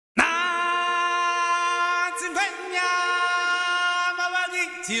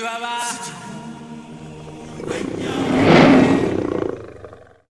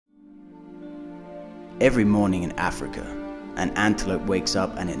Every morning in Africa, an antelope wakes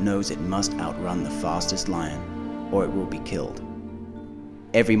up and it knows it must outrun the fastest lion, or it will be killed.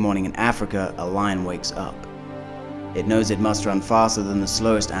 Every morning in Africa, a lion wakes up. It knows it must run faster than the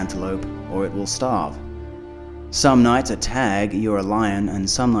slowest antelope, or it will starve. Some nights at tag, you're a lion, and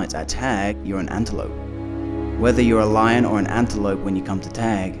some nights at tag, you're an antelope. Whether you're a lion or an antelope when you come to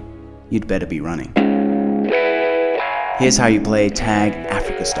tag, you'd better be running. Here's how you play tag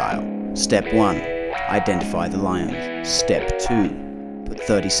Africa style. Step 1. Identify the lions. Step 2. Put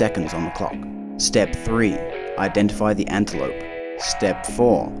 30 seconds on the clock. Step 3. Identify the antelope. Step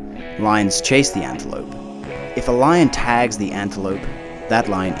 4. Lions chase the antelope. If a lion tags the antelope, that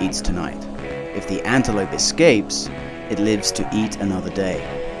lion eats tonight. If the antelope escapes, it lives to eat another day.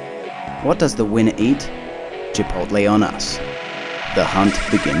 What does the winner eat? Chipotle on us. The hunt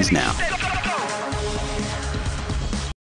begins now.